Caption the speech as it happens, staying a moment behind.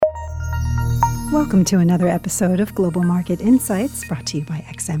Welcome to another episode of Global Market Insights, brought to you by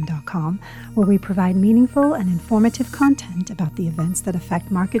XM.com, where we provide meaningful and informative content about the events that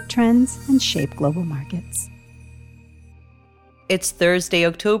affect market trends and shape global markets. It's Thursday,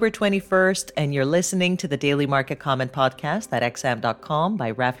 October 21st, and you're listening to the Daily Market Comment Podcast at XM.com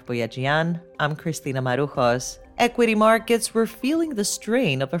by Rafi Boyadjian. I'm Cristina Marujos. Equity markets were feeling the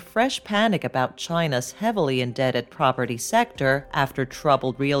strain of a fresh panic about China's heavily indebted property sector after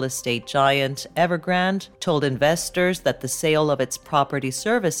troubled real estate giant Evergrande told investors that the sale of its property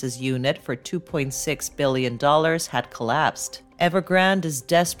services unit for $2.6 billion had collapsed. Evergrande is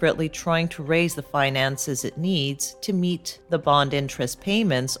desperately trying to raise the finances it needs to meet the bond interest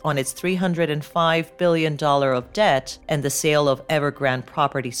payments on its $305 billion of debt, and the sale of Evergrande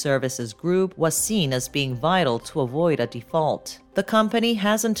Property Services Group was seen as being vital to avoid a default. The company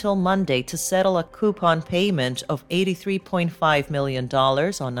has until Monday to settle a coupon payment of $83.5 million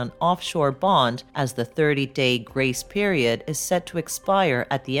on an offshore bond, as the 30-day grace period is set to expire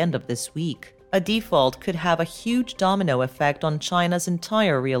at the end of this week. A default could have a huge domino effect on China's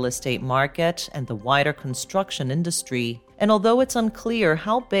entire real estate market and the wider construction industry. And although it's unclear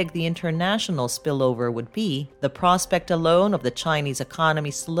how big the international spillover would be, the prospect alone of the Chinese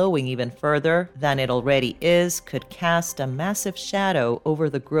economy slowing even further than it already is could cast a massive shadow over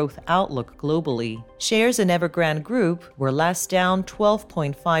the growth outlook globally. Shares in Evergrande Group were last down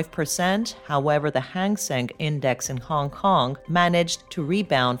 12.5%. However, the Hang Seng Index in Hong Kong managed to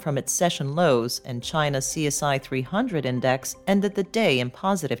rebound from its session lows, and China's CSI 300 index ended the day in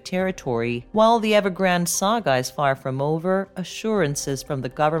positive territory. While the Evergrande saga is far from over, assurances from the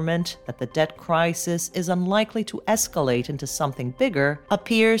government that the debt crisis is unlikely to escalate into something bigger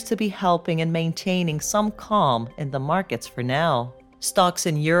appears to be helping in maintaining some calm in the markets for now. Stocks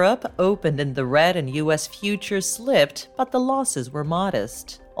in Europe opened in the red and U.S. futures slipped, but the losses were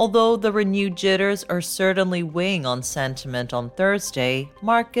modest. Although the renewed jitters are certainly weighing on sentiment on Thursday,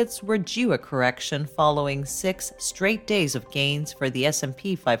 markets were due a correction following 6 straight days of gains for the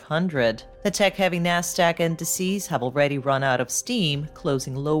S&P 500. The tech-heavy Nasdaq indices have already run out of steam,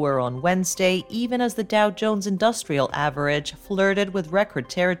 closing lower on Wednesday, even as the Dow Jones Industrial Average flirted with record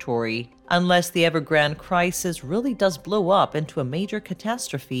territory. Unless the Evergrande crisis really does blow up into a major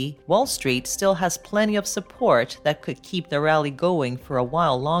catastrophe, Wall Street still has plenty of support that could keep the rally going for a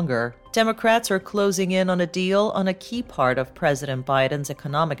while longer. Democrats are closing in on a deal on a key part of President Biden's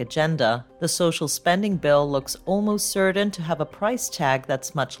economic agenda. The social spending bill looks almost certain to have a price tag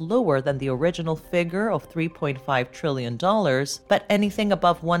that's much lower than the original figure of $3.5 trillion, but anything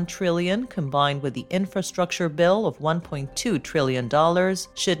above $1 trillion combined with the infrastructure bill of $1.2 trillion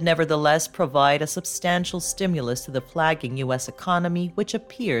should nevertheless provide a substantial stimulus to the flagging U.S. economy, which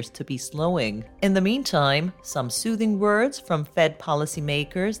appears to be slowing. In the meantime, some soothing words from Fed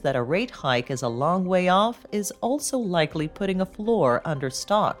policymakers that a rate hike is a long way off is also likely putting a floor under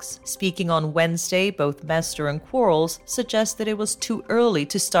stocks. Speaking on Wednesday, both Mester and Quarles suggested it was too early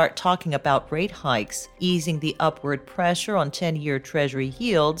to start talking about rate hikes, easing the upward pressure on 10-year Treasury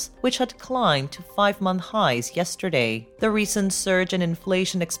yields, which had climbed to 5-month highs yesterday. The recent surge in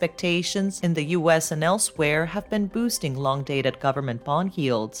inflation expectations in the U.S. and elsewhere have been boosting long-dated government bond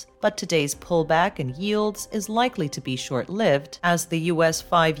yields, but today's pullback in yields is likely to be short-lived, as the U.S.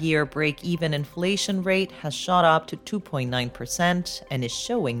 5-year break-even inflation rate has shot up to 2.9% and is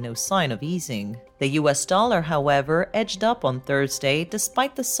showing no sign of easing. The U.S. dollar, however, edged up on Thursday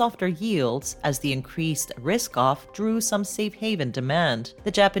despite the softer yields, as the increased risk-off drew some safe haven demand.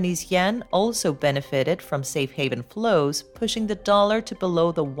 The Japanese yen also benefited from safe haven flows, pushing the dollar to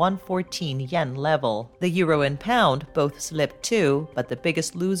below the 114 yen level. The euro and pound both slipped too, but the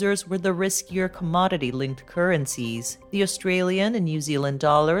biggest losers were the riskier commodity-linked currencies. The Australian and New Zealand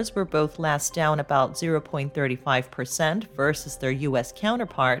dollars were both last down about 0.35% versus their U.S.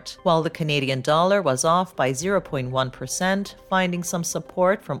 counterpart, while the Canadian dollar was off by 0.1%, finding some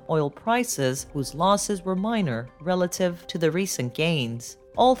support from oil prices whose losses were minor relative to the recent gains.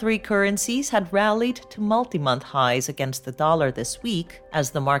 All three currencies had rallied to multi-month highs against the dollar this week, as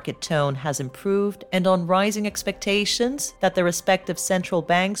the market tone has improved and on rising expectations that the respective central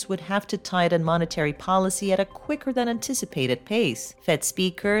banks would have to tighten monetary policy at a quicker than anticipated pace. Fed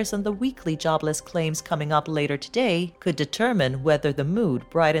speakers and the weekly jobless claims coming up later today could determine whether the mood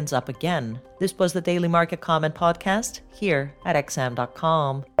brightens up again. This was the Daily Market Comment Podcast here at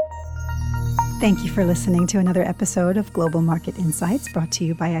XM.com. Thank you for listening to another episode of Global Market Insights, brought to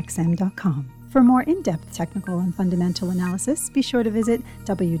you by XM.com. For more in-depth technical and fundamental analysis, be sure to visit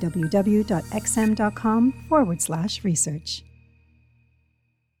www.xm.com/research.